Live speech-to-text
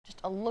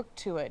a look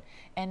to it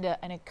and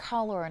a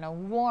color and a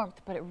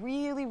warmth, but it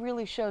really,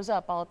 really shows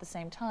up all at the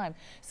same time.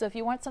 So if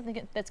you want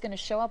something that's going to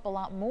show up a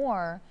lot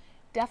more,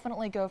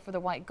 definitely go for the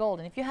white gold.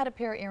 And if you had a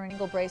pair of earring,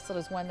 bracelet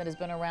is one that has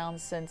been around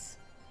since,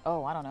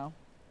 oh, I don't know,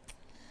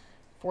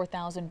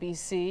 4,000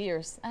 BC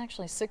or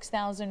actually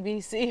 6,000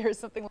 BC or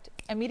something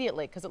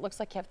immediately, because it looks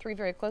like you have three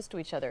very close to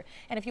each other.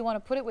 And if you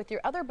want to put it with your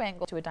other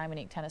bangle to a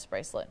diamond tennis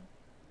bracelet,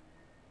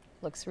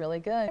 looks really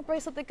good. A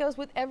bracelet that goes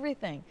with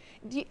everything.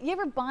 Do you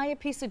ever buy a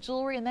piece of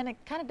jewelry and then it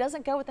kind of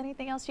doesn't go with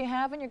anything else you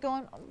have and you're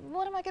going,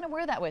 what am I going to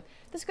wear that with?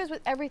 This goes with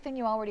everything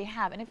you already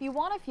have. And if you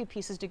want a few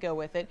pieces to go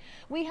with it,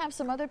 we have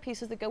some other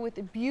pieces that go with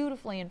it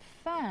beautifully. In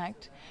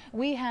fact,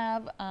 we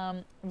have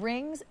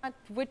rings.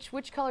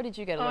 Which color did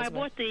you get, Elizabeth? I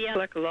bought the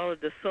like a lot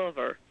of the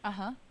silver.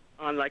 Uh-huh.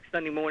 On like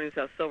Sunday mornings,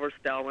 how silver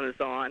style when it's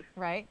on.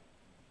 Right.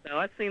 So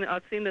I'd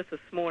seen this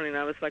morning.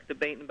 I was like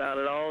debating about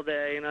it all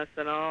day, and I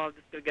said, "Oh, I'm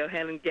just gonna go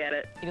ahead and get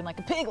it." Eating like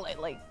a pig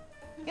lately.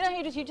 You know,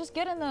 you just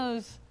get in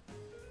those.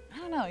 I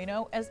don't know. You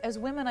know, as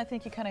women, I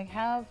think you kind of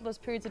have those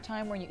periods of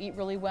time where you eat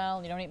really well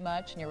and you don't eat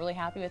much, and you're really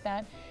happy with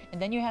that.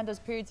 And then you have those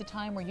periods of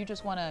time where you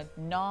just want to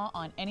gnaw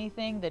on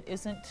anything that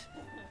isn't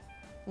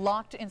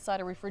locked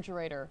inside a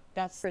refrigerator.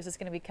 This is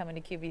going to be coming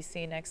to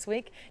QVC next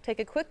week. Take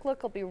a quick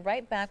look. I'll be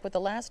right back with the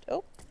last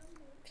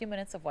few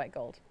minutes of white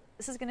gold.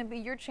 This is going to be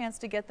your chance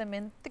to get them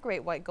in the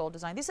great white gold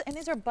design.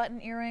 These are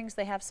button earrings.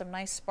 They have some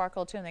nice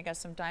sparkle to them. They got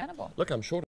some diamond. Look, I'm short.